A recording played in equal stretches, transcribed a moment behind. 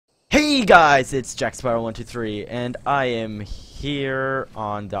Hey guys, it's JackSparrow123, and I am here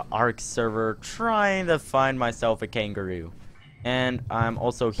on the ARC server trying to find myself a kangaroo. And I'm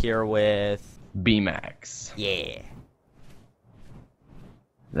also here with... BMAX. Yeah.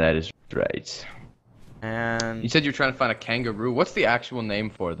 That is right. And... You said you're trying to find a kangaroo. What's the actual name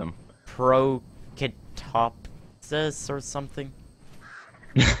for them? Procatopsis or something?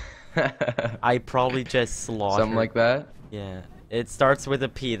 I probably just slaughtered. Something like that? Yeah. It starts with a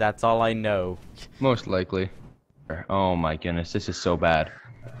P, that's all I know. Most likely. Oh my goodness, this is so bad.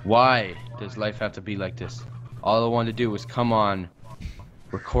 Why does life have to be like this? All I wanted to do was come on,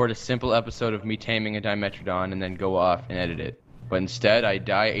 record a simple episode of me taming a Dimetrodon, and then go off and edit it. But instead, I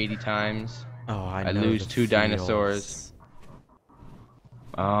die 80 times. Oh, I lose 2 dinosaurs.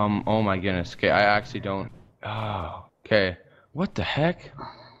 Oh my goodness. Okay, I actually don't... Oh, okay. What the heck?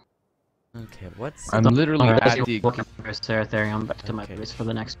 Okay, what's... I'm literally at the... I'm back to my base for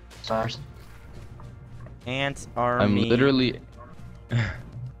the next stars. Ant army. I'm literally...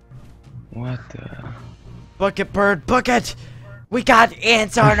 What the... Bucket bird, bucket! We got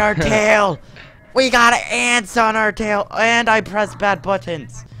ants on our tail! We got ants on our tail! And I pressed bad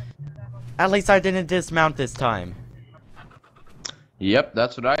buttons! At least I didn't dismount this time. Yep,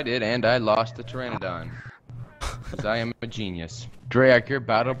 that's what I did, and I lost the Pteranodon. Because I am a genius. DREARARC, your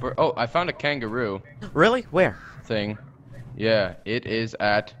battle bird... Oh, I found a kangaroo. Really? Where? Thing. Yeah, it is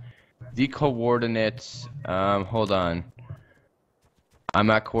at the coordinates... hold on. I'm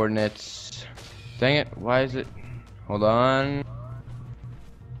at coordinates... Dang it, why is it... Hold on.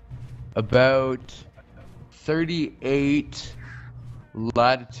 About 38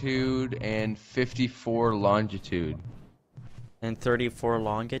 latitude and 54 longitude. And 34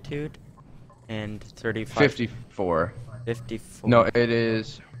 longitude? And 35... 54. 54. No, it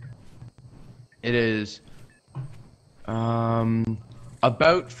is... It is...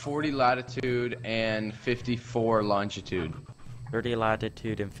 about 40 latitude and 54 longitude. 30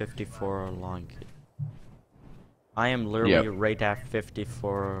 latitude and 54 longitude. I am literally right at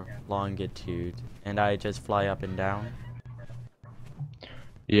 54 longitude, and I just fly up and down.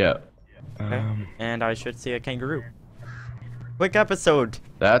 Yeah. Okay. And I should see a kangaroo. Quick episode.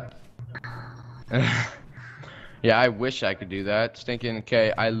 That... Yeah, I wish I could do that. Stinking,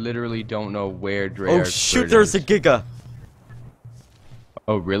 okay, I literally don't know where DREARARC Oh shoot, there's a giga!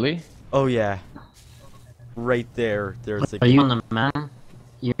 Oh, really? Oh yeah. Right there, there's a giga. Are you on the map?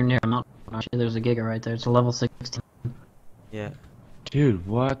 You're near a mountain. Actually, there's a giga right there. It's a level 16. Yeah. Dude,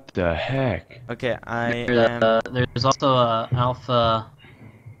 what the heck? Okay, I am... There's also a alpha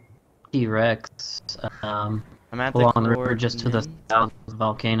T-Rex I'm at the along the river just to the south of the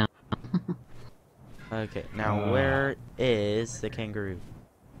volcano. Okay, now where is the kangaroo?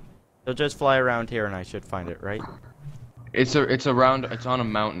 It'll just fly around here and I should find it, right? It's on a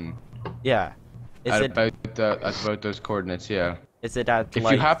mountain. Yeah. Is At it about those coordinates, yeah. Is it at If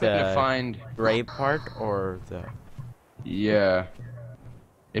like you happen the to find... gray part or the... Yeah.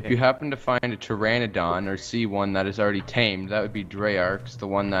 If Okay. you happen to find a Pteranodon or see one that is already tamed, that would be DREARARC's, the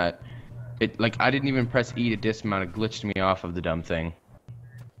one that... Like, I didn't even press E to dismount, it glitched me off of the dumb thing.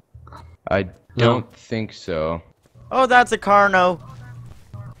 I don't think so. Oh, that's a Carno!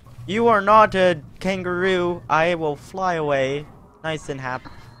 You are not a kangaroo. I will fly away. Nice and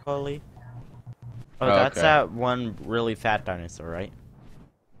happily. Oh, that's okay. that one really fat dinosaur, right?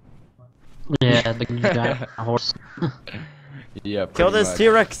 Yeah, the giant horse. Yeah, Kill pretty this much.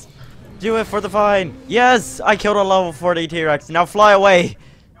 T-Rex! Do it for the fine! Yes! I killed a level 40 T-Rex. Now fly away!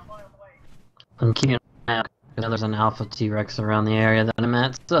 I'm keeping an eye out because there's an alpha T-Rex around the area that I'm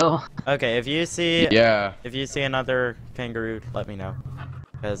at, so... Okay, if you see... Yeah. If you see another kangaroo, let me know.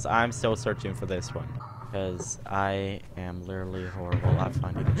 Because I'm still searching for this one. Because I am literally horrible at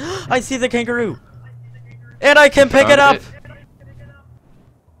finding it. I see the kangaroo! And I can pick it up!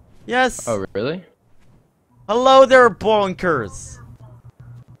 Yes! Oh, really? Hello there, Bonkers!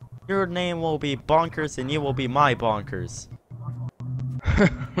 Your name will be Bonkers and you will be my Bonkers.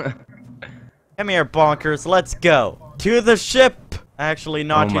 Come here, Bonkers, let's go! To the ship! Actually,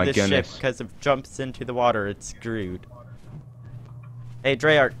 not to the ship, because if it jumps into the water, it's screwed. Hey,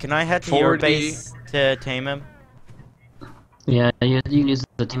 DREARARC, can I head to your base to tame him? Yeah, you can use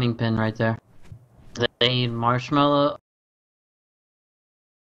the taming pin right there. They need marshmallow.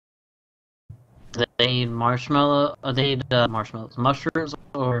 They need marshmallow. They need marshmallows, mushrooms,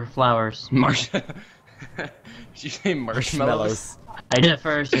 or flowers. Did you say marshmallows? I did it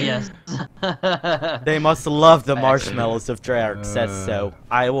first, yes. They must love the marshmallows if DREARARC says so.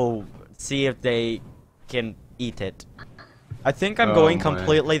 I will see if they can eat it. I think I'm going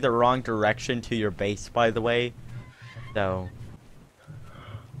completely the wrong direction to your base, by the way. So.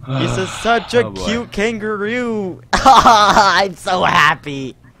 This is such a Oh, boy. cute kangaroo. I'm so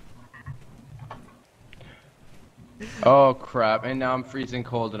happy. Oh crap! And now I'm freezing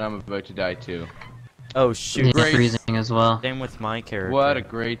cold, and I'm about to die too. Oh shoot. Yeah, Great. freezing as well. Same with my character. What a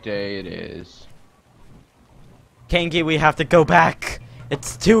great day it is. Kangi, we have to go back.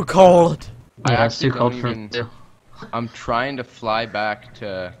 It's too cold. I Yeah, it's actually too cold don't for even- me too. I'm trying to fly back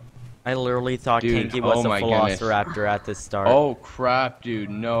to. I literally thought Dude, Kangi was oh a my goodness. velociraptor at the start. Oh crap, dude!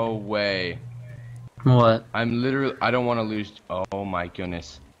 No way. What? I'm literally. I don't want to lose. Oh my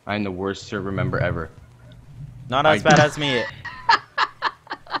goodness! I'm the worst server member ever. Not as bad as me.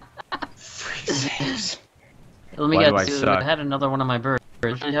 3 saves. Let me Why do I guess, dude, suck? I had another one of my birds.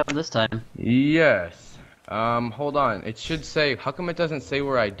 What should happen this time? Yes. Hold on. It should say. How come it doesn't say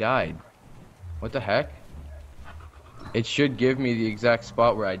where I died? What the heck? It should give me the exact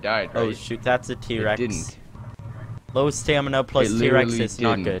spot where I died, right? Oh shoot, that's a T-Rex. didn't. Low stamina plus It T-Rex literally is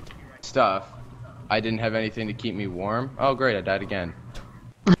not didn't. good. Stuff. I didn't have anything to keep me warm. Oh great, I died again.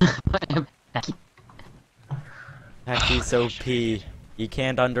 Packy's OP. You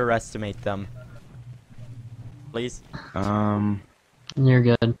can't underestimate them. Please? You're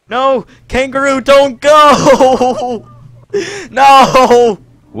good. No! Kangaroo, don't go! No!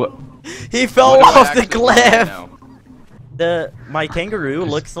 What? He fell What am I off the actually doing right cliff! now? My kangaroo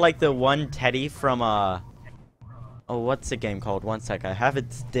looks like the one Teddy from oh, what's the game called? One sec, I have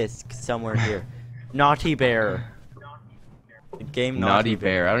its disc somewhere here. Naughty Bear. The game Naughty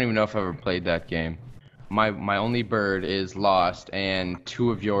Bear. I don't even know if I've ever played that game. My only bird is lost, and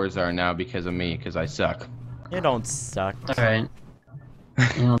 2 of yours are now because of me, because I suck. You don't suck. Alright.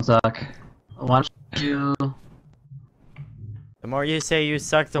 You don't suck. Why don't you... The more you say you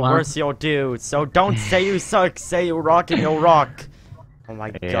suck, the Well- worse you'll do. So don't say you suck, say you rock and you'll rock. Oh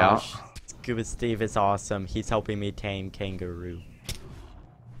my Yeah. gosh. Scuba Steve is awesome. He's helping me tame Kangaroo.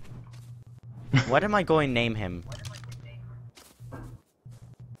 What am I going to name him?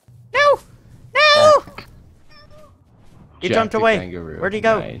 No! No! He Jack jumped the away. kangaroo. Where'd he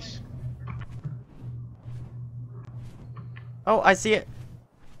go? Nice. Oh, I see it.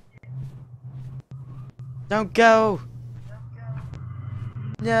 Don't go.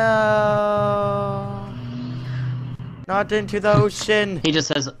 No. Not into the ocean. He just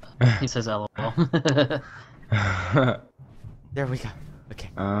says... He says LOL. There we go. Okay.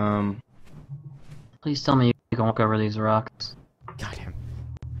 Please tell me you can walk over these rocks. Got him.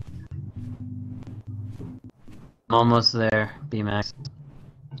 I'm almost there, BMAX.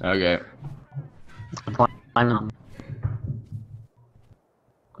 Okay. I'm on.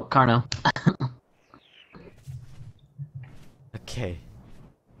 Oh, Carno. Okay.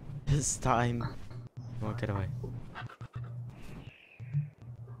 This time. Won't get away.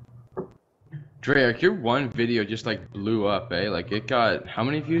 DREARARC, your one video just like blew up, eh? Like it got, how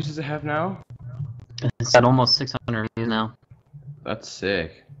many views does it have now? It's at almost 600 views now. That's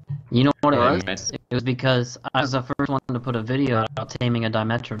sick. You know what it Yeah, was? man. It was because I was the first one to put a video about taming a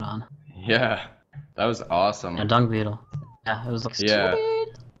Dimetrodon, Yeah, that was awesome. a dung beetle. Yeah, it was like Yeah.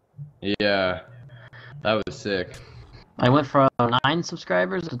 sweet. Yeah, that was sick. I went from 9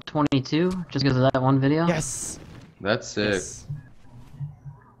 subscribers to 22 just because of that one video. Yes. That's sick. Yes.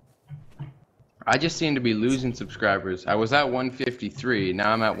 I just seem to be losing subscribers. I was at 153,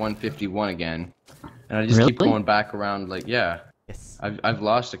 now I'm at 151 again. And I just keep Really? going back around like, yeah. Yes. I've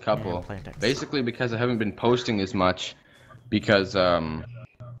lost a couple. Yeah, Plantex. Basically because I haven't been posting as much because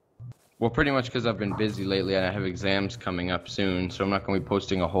well, pretty much because I've been busy lately and I have exams coming up soon, so I'm not going to be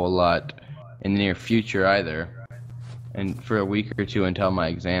posting a whole lot in the near future either. And for a week or two until my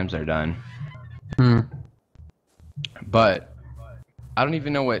exams are done. Hmm. But I don't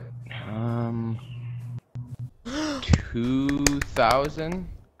even know what 2,000?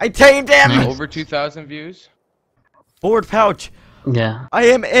 I tamed him! Nice. Over 2,000 views? Board pouch. Yeah. I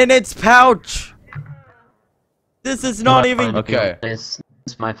am in its pouch. This is not even. Okay. It's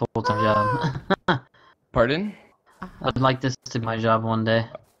my full-time job. Pardon? I'd like this to be my job one day.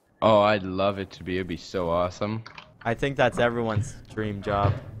 Oh, I'd love it to be. It'd be so awesome. I think that's everyone's dream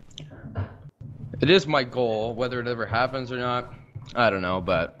job. It is my goal. Whether it ever happens or not, I don't know,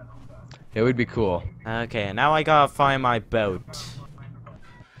 but it would be cool. Okay, now I gotta find my boat.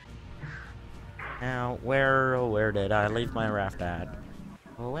 Now, where did I leave my raft at?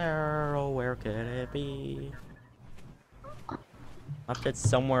 Where could it be? Left it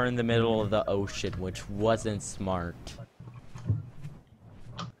somewhere in the middle of the ocean, which wasn't smart.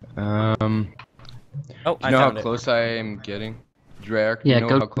 Oh, Oh, do I you know how found it. close I am getting? DREARARC, do Yeah, you know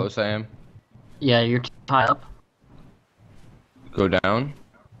go- how close I am? Yeah, you're too high up. Go down?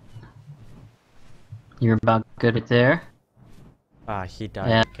 You're about good at there. Ah, he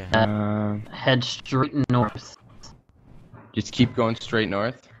died again. Head straight north. Just keep going straight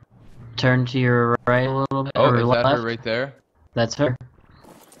north. Turn to your right a little bit. Oh, or is left. that her right there? That's her.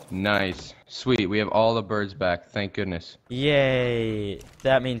 Nice. Sweet, we have all the birds back, thank goodness. Yay!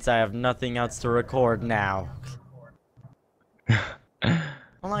 That means I have nothing else to record now.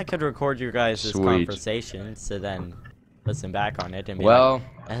 Well, I could record you guys' conversation, so then listen back on it and be like,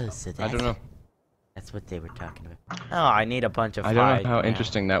 oh, so I don't know. That's what they were talking about. Oh, I need a bunch of I don't know how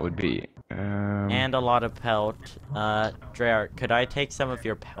interesting that would be. And a lot of pelt. DREARARC, could I take some of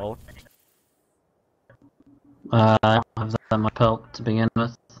your pelt? I don't have that much pelt to begin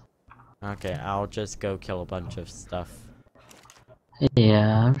with. Okay, I'll just go kill a bunch of stuff.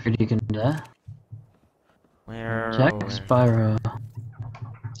 Yeah, I'm sure you can do that. Where? Jack Spyro.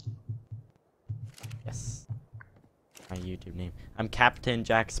 Yes. My YouTube name. I'm Captain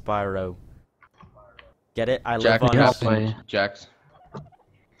Jack Spyro. Get it? I live on a ship. Jack's.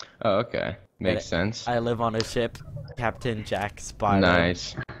 Oh, okay. Makes sense. I live on a ship. Captain Jack Spyro.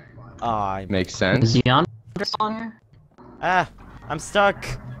 Nice. Makes sense. Is Yonder on here? Ah, I'm stuck.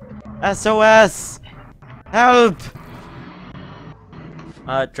 SOS! Help!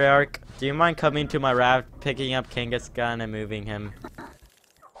 DREARARC, do you mind coming to my raft, picking up Kangaskhan and moving him?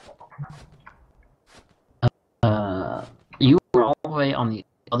 You were all the way on the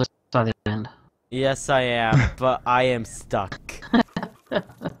other side of the end. Yes, I am, but I am stuck.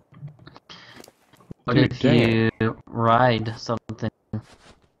 What if you ride something?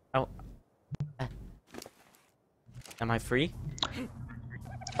 Oh. Am I free?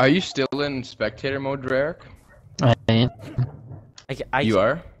 Are you still in spectator mode, DREARARC? I am. You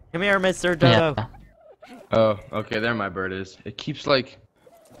are? Come here, Mr. Dodo. Yeah. Oh, okay, there my bird is. It keeps like...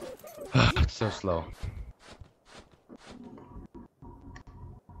 it's so slow.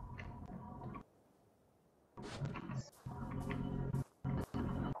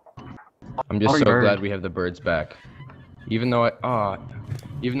 I'm just so glad we have the birds back. Even though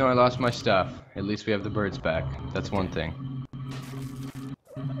I lost my stuff, at least we have the birds back. That's one thing.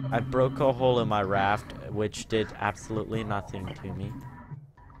 I broke a hole in my raft, which did absolutely nothing to me.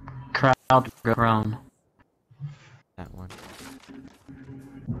 Crowd grown. That one.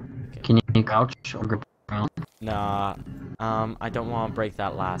 Okay. Can you crouch or grip around? Nah. I don't want to break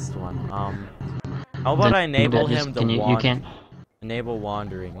that last one. How about I enable him to you can't. Enable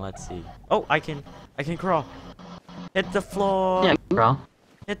wandering. Let's see. Oh, I can crawl. Hit the floor. Yeah, crawl.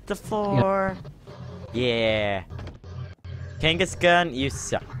 Hit the floor. Yeah. Kangaskhan, you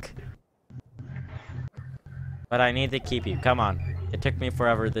suck. But I need to keep you. Come on. It took me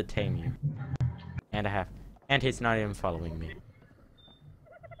forever to tame you. And a half. And he's not even following me.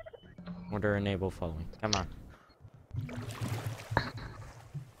 Order enable following. Come on.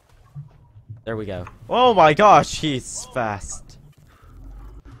 There we go. Oh my gosh, he's fast.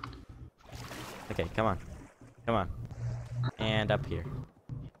 Okay, come on. Come on. And up here.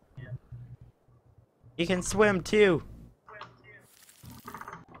 He can swim too.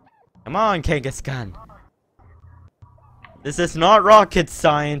 Come on, Kangaskhan. This is not rocket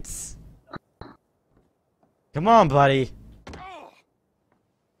science. Come on, buddy.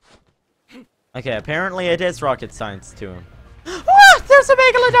 Okay, apparently it is rocket science to him. Ah, there's a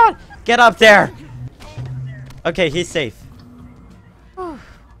megalodon! Get up there! Okay, he's safe.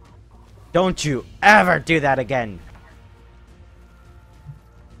 Don't you ever do that again.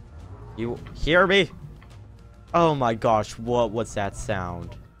 You hear me? Oh my gosh, what was that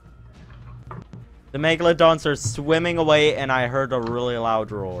sound? The megalodons are swimming away and I heard a really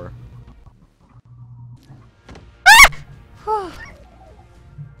loud roar.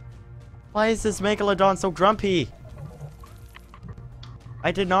 Why is this megalodon so grumpy?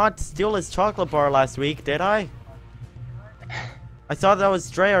 I did not steal his chocolate bar last week, did I? I thought that was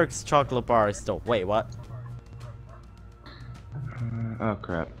DREARARC's chocolate bar I stole. Wait, what? Oh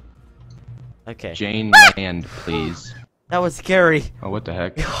crap. Okay. Jane land, please. That was scary. Oh, what the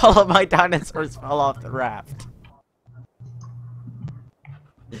heck? All of my dinosaurs fell off the raft.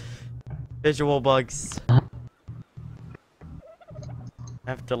 Visual bugs. I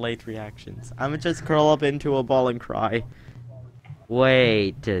have delayed reactions. I'm gonna just curl up into a ball and cry.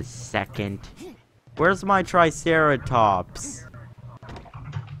 Wait a second. Where's my Triceratops?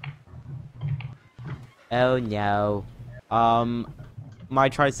 Oh no. My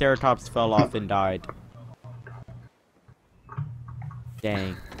Triceratops fell off and died.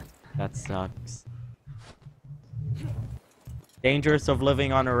 Dang. That sucks. Dangerous of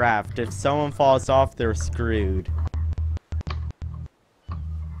living on a raft. If someone falls off, they're screwed.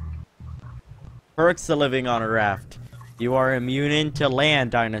 Perks of living on a raft. You are immune to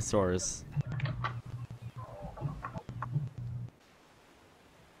land dinosaurs.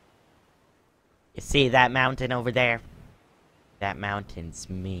 You see that mountain over there? That mountain's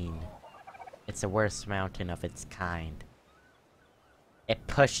mean. It's the worst mountain of its kind. It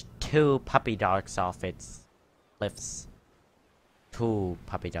pushed 2 puppy dogs off its cliffs. 2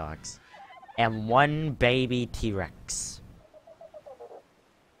 puppy dogs. And 1 baby T-Rex.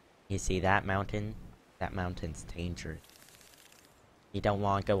 You see that mountain? That mountain's dangerous. You don't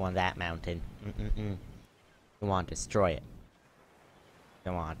want to go on that mountain. You want to destroy it.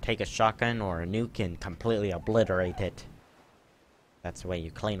 You want to take a shotgun or a nuke and completely obliterate it. That's the way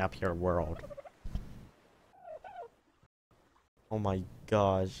you clean up your world. Oh my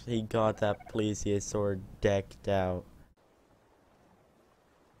gosh, he got that plesiosaur decked out.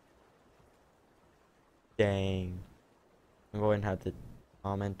 Dang. I'm going to have to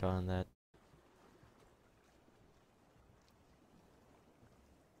comment on that.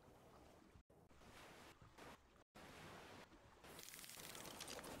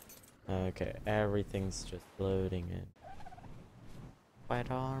 Okay, everything's just loading in. Quite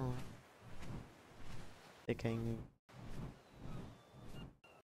alright. Thinking.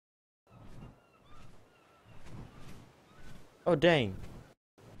 Oh dang.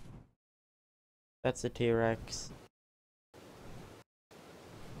 That's a T-Rex.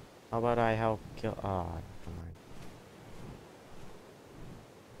 How about I help kill? Oh, never mind.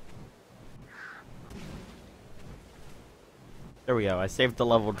 There we go. I saved the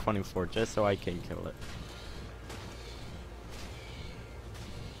level 24 just so I can kill it.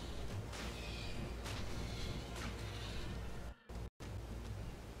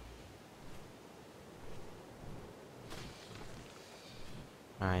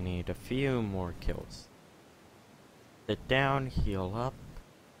 I need a few more kills. Sit down, heal up.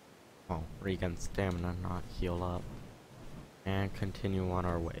 Oh, regen stamina, not heal up. And continue on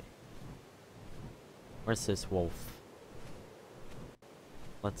our way. Where's this wolf?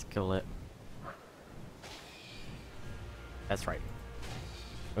 Let's kill it. That's right.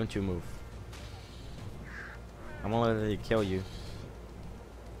 Don't you move. I'm gonna let it kill you.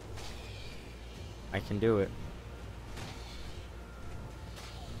 I can do it.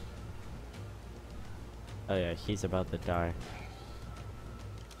 Oh yeah, he's about to die.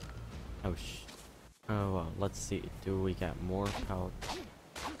 Oh oh well, let's see. Do we get more pelt?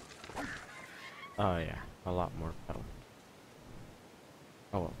 Oh yeah, a lot more pelt.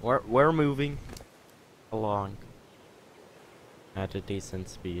 Oh well, we're moving along at a decent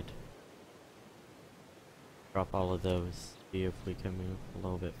speed. Drop all of those. See if we can move a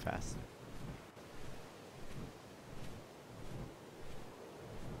little bit faster.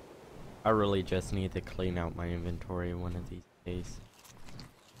 I really just need to clean out my inventory one of these days.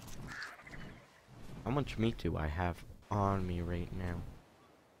 How much meat do I have on me right now?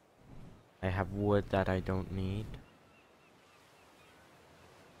 I have wood that I don't need.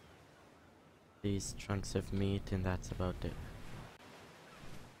 These chunks of meat, and that's about it.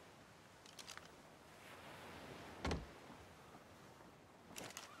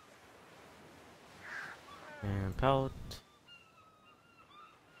 And pelt.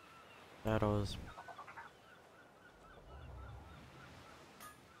 Shadows.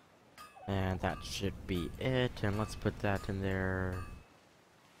 And that should be it. And let's put that in there.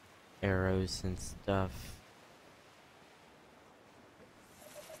 Arrows and stuff.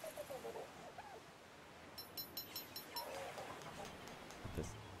 Put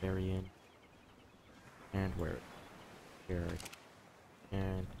this very in. And where? Here.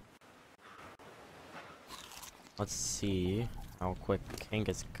 And let's see how quick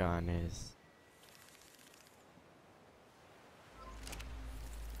Kangaskhan is.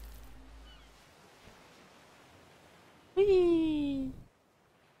 Whee!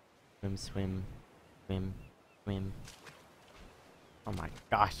 Swim, swim, swim, swim. Oh my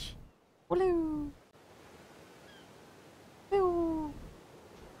gosh. Woo! Woo!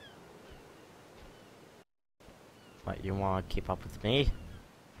 What, you wanna keep up with me?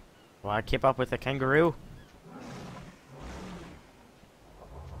 Wanna keep up with the kangaroo?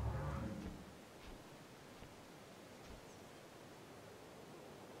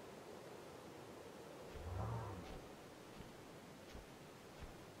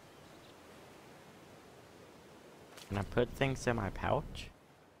 Can I put things in my pouch?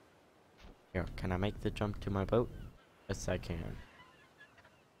 Here, can I make the jump to my boat? Yes, I can.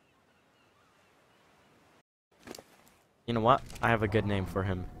 You know what? I have a good name for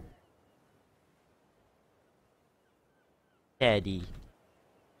him. Teddy.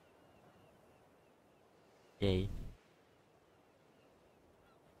 Yay.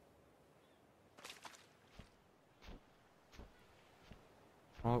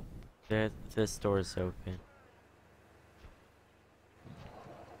 Oh, this door's open.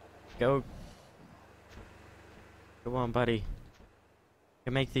 Go Come on, buddy. You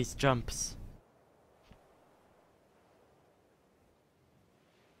can make these jumps.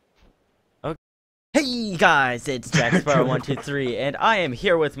 Okay. Hey guys, it's JackSparrow123, and I am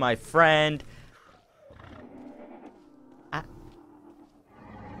here with my friend.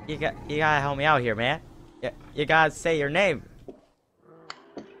 You gotta help me out here, man. You gotta say your name.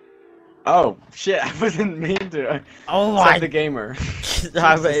 Oh shit! I wasn't mean to. Oh my! SebTheGamer.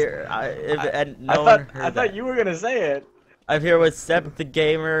 I thought you were gonna say it. I'm here with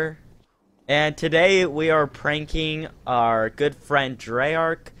SebTheGamer, and today we are pranking our good friend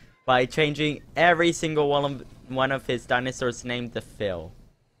DREARARC by changing every single one of his dinosaurs' name to Phil.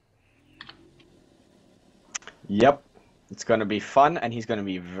 Yep, it's gonna be fun, and he's gonna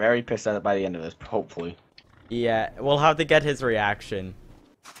be very pissed at it by the end of this, hopefully. Yeah, we'll have to get his reaction.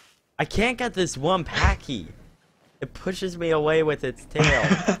 I can't get this one Packy. It pushes me away with its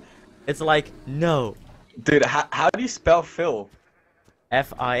tail. It's like, no. Dude, how do you spell Phil?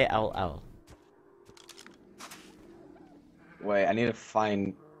 F-I-L-L. Wait, I need to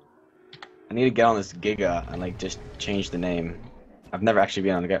get on this Giga and like just change the name. I've never actually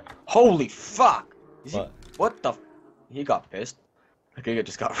been on the Giga. Holy fuck! What the? He got pissed. The Giga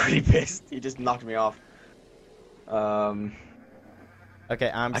just got really pissed. He just knocked me off. Okay,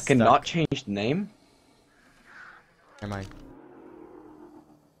 I cannot change the name? Never mind.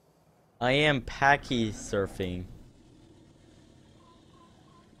 I am Packy surfing.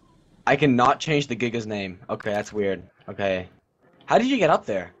 I cannot change the Giga's name. Okay, that's weird. Okay. How did you get up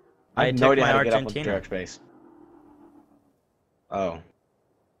there? I have no idea how to get up on DREARARC space. Oh.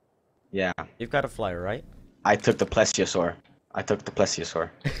 Yeah. You've got a flyer, right? I took the plesiosaur.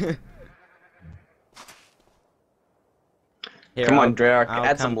 Here, come on, DREARARC, I'll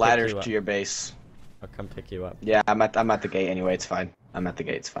add some ladders to your base. I'll come pick you up. Yeah, I'm at the gate anyway, it's fine. I'm at the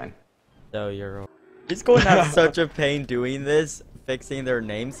gate, it's fine. So you're... He's going to have such a pain doing this, fixing their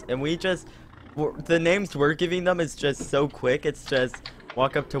names, and the names we're giving them is just so quick, it's just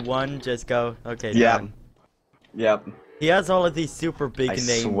walk up to one, just go, okay, done. Yep. He has all of these super big names.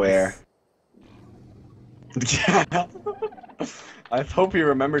 I swear. I hope he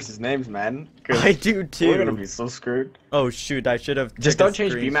remembers his names, man. I do too. We're gonna be so screwed. Oh shoot, I should have. Just don't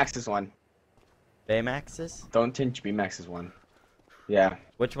change BMAX's one. BMAX's? Don't change BMAX's one. Yeah.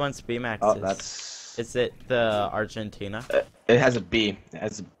 Which one's BMAX's? Oh, that's. Is it the Argentina? It has a B.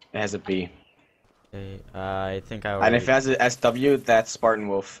 It has a B. Okay, I think I already... And if it has a SW, that's Sparten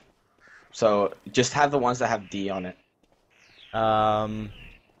Wolf. So just have the ones that have D on it.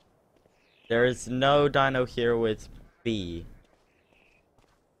 There is no dino here with B.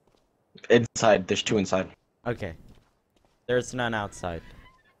 Inside, there's two inside. Okay. There's none outside.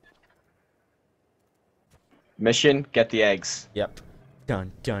 Mission, get the eggs. Yep.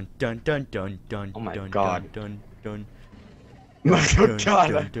 Dun dun dun dun dun dun. Oh my dun, god. Dun dun dun. Dun,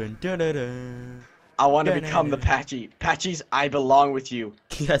 dun, dun, dun, dun. I want to become the Patchy. Patchies, I belong with you.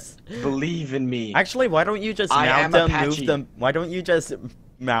 Yes. Believe in me. Actually, why don't you just mount them, move them? Why don't you just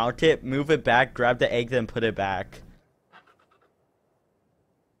mount it, move it back, grab the egg, then put it back?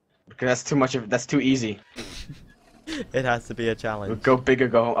 Because that's too much of. That's too easy. It has to be a challenge. Go big or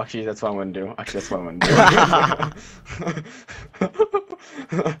go home. Actually, that's what I'm gonna do. That's what I'm gonna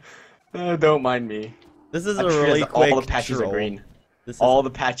do. Don't mind me. This is a really quick all the patches troll. Are green. All the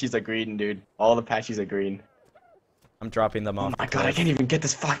patches are green, dude. All the patches are green. I'm dropping them off. Oh my god, I can't even get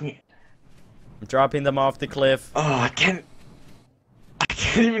this fucking. I'm dropping them off the cliff. Oh, I can't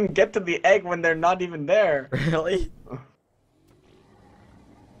even get to the egg when they're not even there. Really?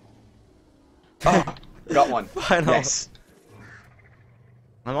 Oh, got one. Final. Yes.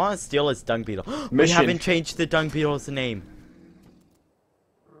 I want to steal his dung beetle. We Mission. haven't changed the dung beetle's name.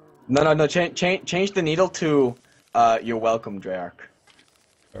 No. Change the needle to you're welcome, DREARARC.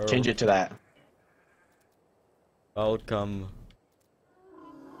 Oh. Change it to that. Welcome.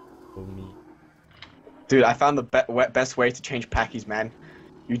 Dude, I found the best way to change packies, man.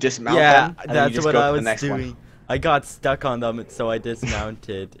 You dismount them, and that's then you just what go I to was the next doing. one. I got stuck on them, so I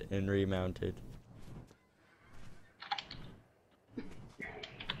dismounted and remounted.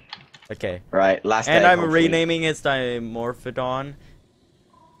 Okay. Right, last And egg, I'm hopefully. renaming it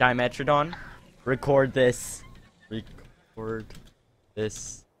Dimetrodon. Record this. Record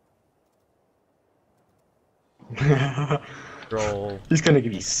this. Roll. He's gonna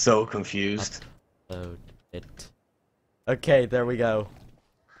be so confused. Upload it. Okay, there we go.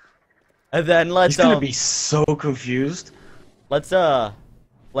 And then let's He's gonna be so confused. Let's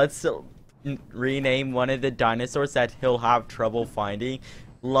rename one of the dinosaurs that he'll have trouble finding.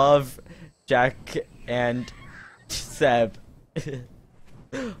 Love, Jack, and Seb.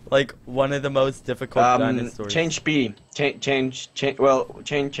 Like one of the most difficult dinosaurs. Change Speedy. Change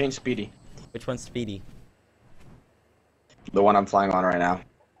Speedy. Which one's Speedy? The one I'm flying on right now.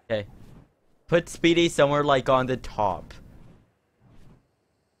 Okay. Put Speedy somewhere like on the top.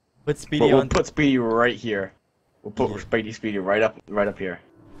 Put Speedy We'll on. put Speedy right here. We'll put Speedy right up here.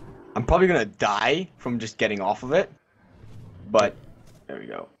 I'm probably gonna die from just getting off of it. But there we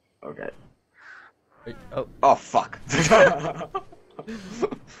go. Okay. Oh. Oh fuck.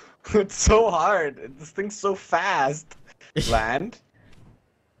 It's so hard. This thing's so fast. Land.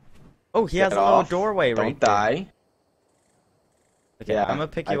 Oh, he has a little doorway right Don't die. Okay, Yeah, I'm gonna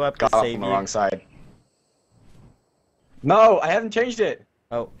pick you up to got off save on the you. wrong side. No, I haven't changed it.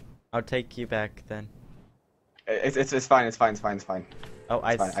 Oh, I'll take you back then. It's fine. It's fine. Oh,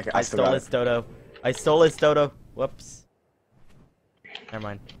 I still stole got his dodo. I stole his dodo. Whoops. Never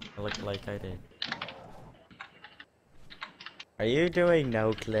mind. It looked like I did. Are you doing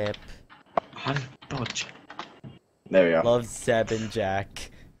no clip? There we go. Love Seb and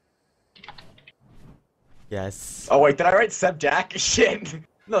Jack. Yes. Oh wait, did I write Seb Jack? Shit.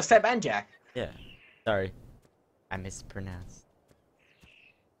 No, Seb and Jack. Yeah. Sorry. I mispronounced.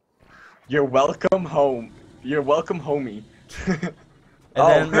 You're welcome home. You're welcome, homie.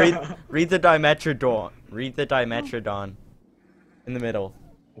 And then read the Dimetrodon. Read the Dimetrodon. In the middle.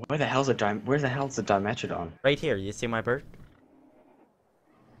 Where the hell's the Dimetrodon? Right here. You see my bird?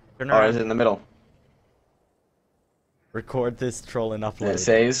 Turn Or around. is it in the middle? Record this troll and upload. It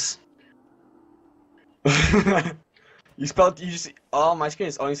says. You just. Oh, my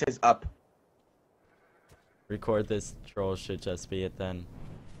screen only says up. Record this troll should just be it then.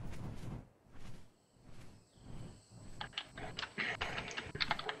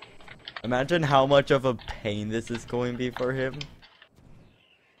 Imagine how much of a pain this is going to be for him.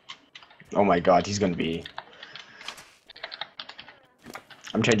 Oh my god, he's gonna be.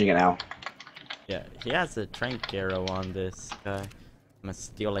 I'm changing it now. Yeah, he has a trank arrow on this guy. I'm gonna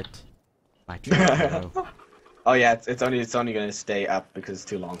steal it. My trank arrow. Oh yeah, it's only gonna stay up because it's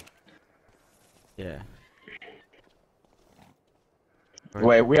too long. Yeah.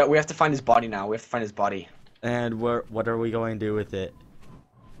 Wait, we have to find his body now. We have to find his body. And what are we going to do with it?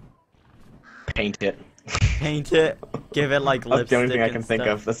 Paint it. Paint it? Give it like That's lipstick the only thing I and can think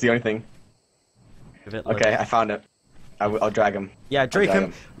stuff? of. That's the only thing. Give it Okay, I found it. I'll drag him. Yeah, drag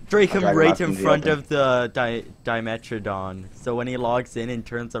him I'll drag right out in into the front open. of the Dimetrodon. So when he logs in and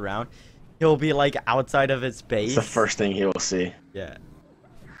turns around, he'll be like outside of his base. It's the first thing he will see. Yeah.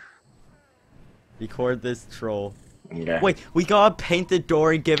 Record this troll. Okay. Wait, we gotta paint the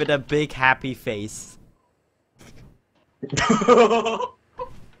door and give it a big happy face.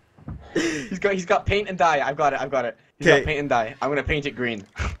 He's got paint and dye. I've got it. He's got paint and dye. I'm gonna paint it green.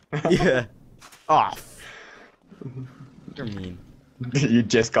 Yeah. Oh. You're mean. You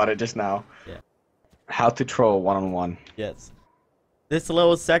just got it just now. Yeah. How to troll one-on-one. Yes. This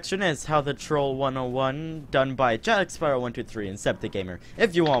little section is How to Troll 101, done by JackSparrow123 and SebTheGamer.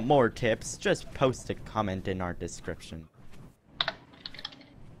 If you want more tips, just post a comment in our description.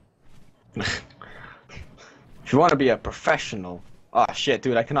 If you want to be a professional. Oh shit,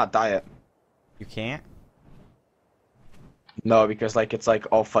 dude, I cannot dye it. You can't? No, because like it's like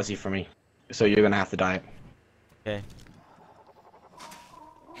all fuzzy for me. So you're gonna have to dye it. Okay.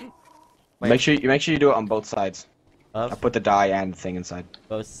 Wait. Make sure you do it on both sides. I Of put the dye and thing inside.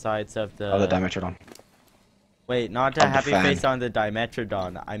 both sides of the... Oh, the Dimetrodon. Wait, not a Of the happy fan. face on the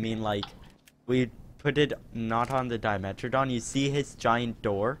Dimetrodon. I mean, like, we put it not on the Dimetrodon. You see his giant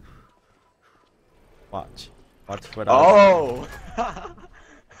door? Watch. Watch what I Oh!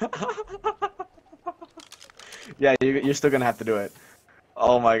 Yeah, you're still gonna have to do it.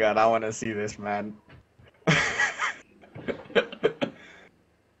 Oh my god, I want to see this, man.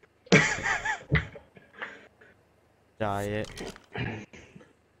 dye it.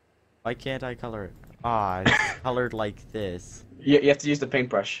 Why can't I color it? Ah, it's colored like this. You have to use the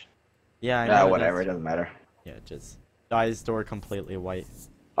paintbrush. Yeah, I know. Yeah, it whatever, is. it doesn't matter. Yeah, just dye his door completely white.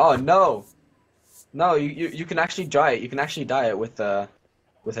 Oh no! No, you can actually dye it. You can actually dye it with a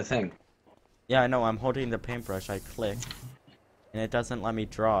thing. Yeah, I know. I'm holding the paintbrush. I click, and it doesn't let me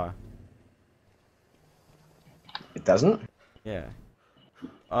draw. It doesn't? Yeah.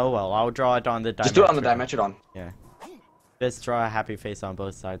 Oh well, I'll draw it on the Dimetrodon. Just do it on the Dimetrodon. Yeah. Just draw a happy face on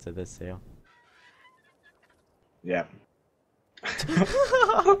both sides of this sail. Yeah.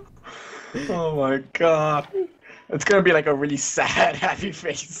 Oh my god. It's gonna be like a really sad happy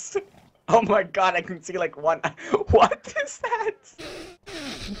face. Oh my god, I can see like one. What is that?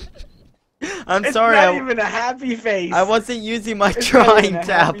 I'm It's sorry, not even a happy face. I wasn't using my It's not even drawing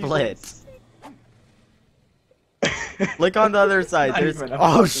a happy tablet. face. Look on the other side. Not There's. even a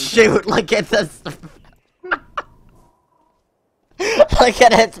Oh fucking shoot! Look at this. Look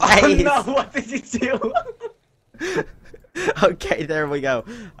at its Oh face. no! What did you do? Okay, there we go.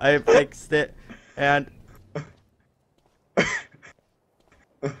 I fixed it, and.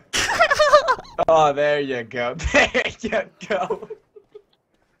 Oh, there you go. There you go.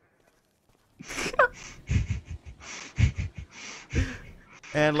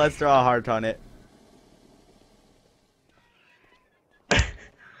 And let's draw a heart on it.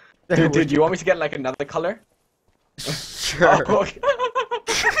 Dude, do you want me to get like another color? Sure. Oh, okay.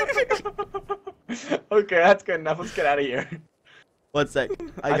 Okay, that's good enough. Let's get out of here. One sec.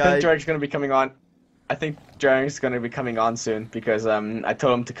 I think DREARARC's gonna be coming on. I think DREARARC's gonna be coming on soon because I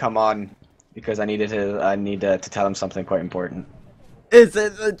told him to come on because I need to tell him something quite important. Is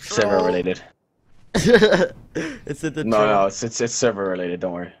it the troll? Server related. Is it the troll? No, it's server related.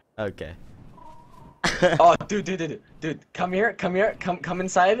 Don't worry. Okay. Oh, dude, come here, come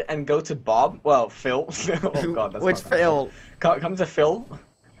inside and go to Bob. Well, Phil. Oh God, that's Which not gonna Phil? come to Phil.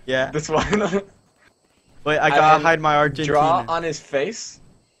 Yeah. This one. Wait, I gotta hide my Argentina. Draw on his face.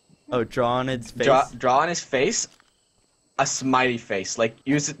 Oh, draw on its face. Draw on his face a smiley face. Like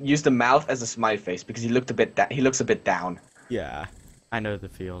use the mouth as a smiley face because he looks a bit down. Yeah, I know the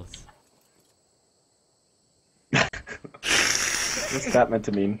feels. What's that meant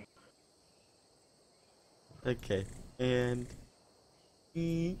to mean? Okay, and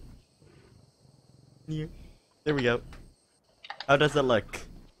here. There we go. How does it look?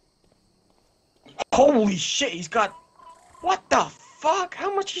 Holy shit! He's got. What the fuck?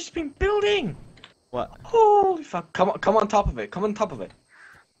 How much he's been building? What? Holy fuck! Come on top of it. Come on top of it.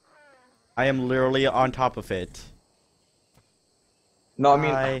 I am literally on top of it. No, I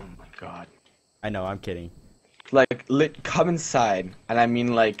mean. Oh my God. I know, I'm kidding. Like, come inside, and I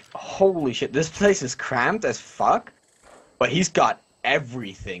mean, like, holy shit, this place is cramped as fuck, but he's got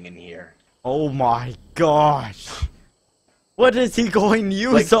everything in here. Oh my gosh! What is he going to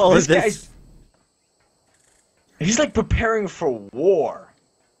use Like, all of this this? He's like preparing for war.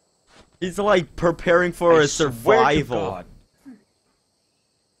 He's like preparing for I a swear to survival. God.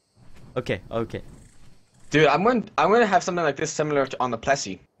 Okay. Dude, I'm gonna have something like this similar to on the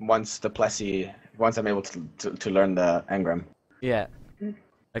Plessy once I'm able to learn the engram. Yeah.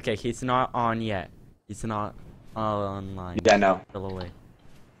 Okay, he's not on yet. He's not online. Yeah, no. Still away.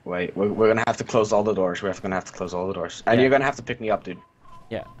 Wait, we're gonna have to close all the doors. We're gonna have to close all the doors, and Yeah. you're gonna have to pick me up, dude.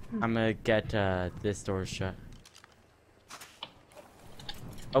 Yeah, I'm gonna get this door shut.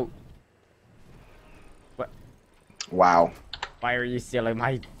 Oh. What? Wow. Why are you stealing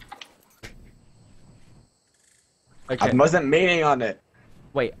my... Okay. I wasn't meaning on it.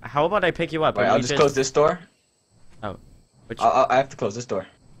 Wait, how about I pick you up? Wait, and I'll we just close this door. Oh. Which... I have to close this door.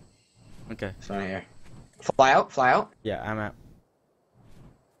 Okay. It's right here. Fly out, fly out. Yeah, I'm out.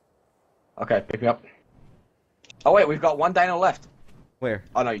 Okay, pick me up. Oh wait, we've got one dino left. Where?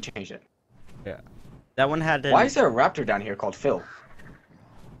 Oh no, you changed it. Yeah. That one had... Why is there a raptor down here called Phil?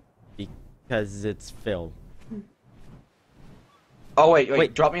 Because it's Phil. Oh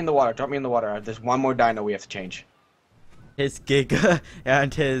wait, drop me in the water, drop me in the water. There's one more dino we have to change. His Giga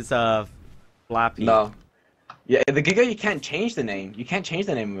and his Flappy. No. Yeah, the Giga you can't change the name. You can't change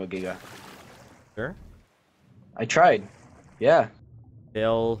the name of a Giga. Sure. I tried. Yeah.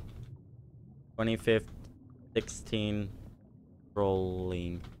 Phil 25th 16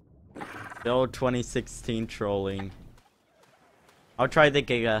 trolling. Phil 2016 trolling. I'll try the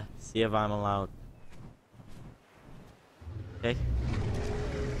Giga, see if I'm allowed. Okay.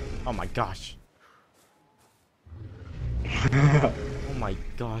 Oh my gosh. Oh my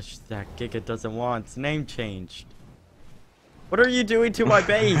gosh, that Giga doesn't want its name changed. What are you doing to my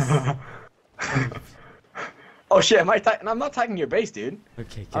base? Oh shit, I'm not attacking your base, dude.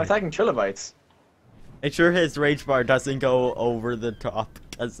 Okay, I'm attacking trilobites. make sure his rage bar doesn't go over the top,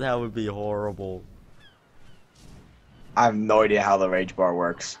 because that would be horrible. I have no idea how the rage bar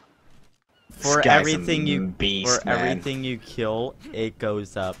works. For everything you man. everything you kill, it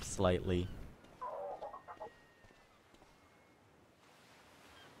goes up slightly.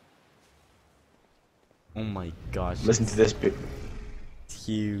 Oh my gosh. Listen to this bit. It's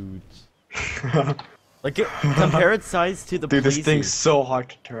huge. Like, compare its size to the Dude, this Pleasy. thing's so hard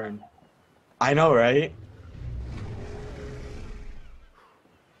to turn. I know, right?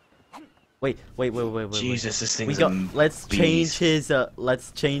 Wait. Jesus, this thing's let's change his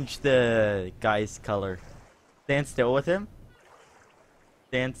let's change the guy's color. Stand still with him.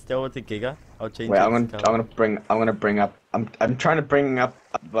 Stand still with the Giga. I'll change Wait, his color. I'm gonna bring up I'm trying to bring up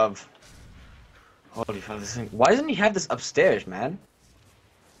above. Holy fuck, this thing. Why doesn't he have this upstairs, man?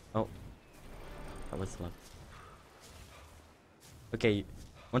 Oh. That was left. Okay,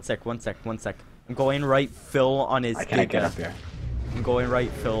 one sec. I'm going right fill on his I can't get up Giga. here. I'm going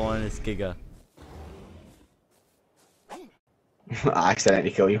right fill on his Giga. I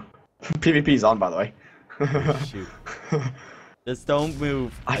accidentally kill you. PvP's on, by the way. Shoot. Just don't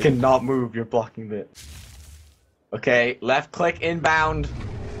move. I cannot move. You're blocking it. Okay, left click inbound.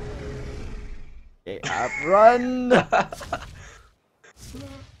 Okay, run!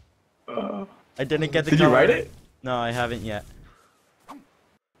 I didn't get the Did color. you write it? No, I haven't yet.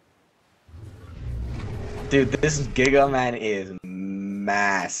 Dude, this Giga Man is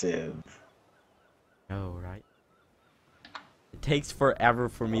massive. Oh, right. It takes forever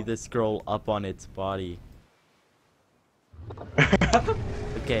for me to scroll up on its body.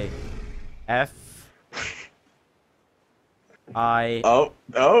 Okay. F. I. Oh,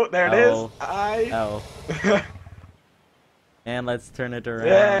 there it is. L. L. And let's turn it around.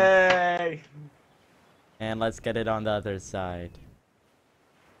 Yay! And let's get it on the other side.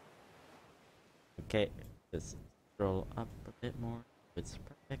 Okay, just scroll up a bit more. It's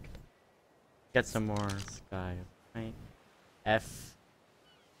perfect. Get some more sky, right? F.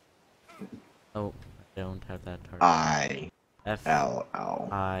 Oh, I don't have that target. I. F. L. L.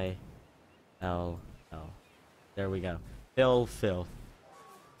 I. L. L. There we go. Fill.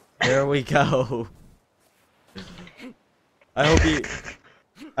 There we go.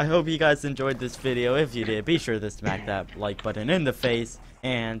 I hope you guys enjoyed this video. If you did, be sure to smack that like button in the face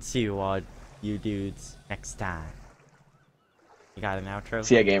and see you all you dudes next time. You got an outro?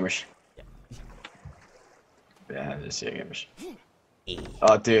 See ya, gamers. Yeah. Yeah, just see ya, gamers. Hey.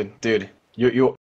 Oh, dude, you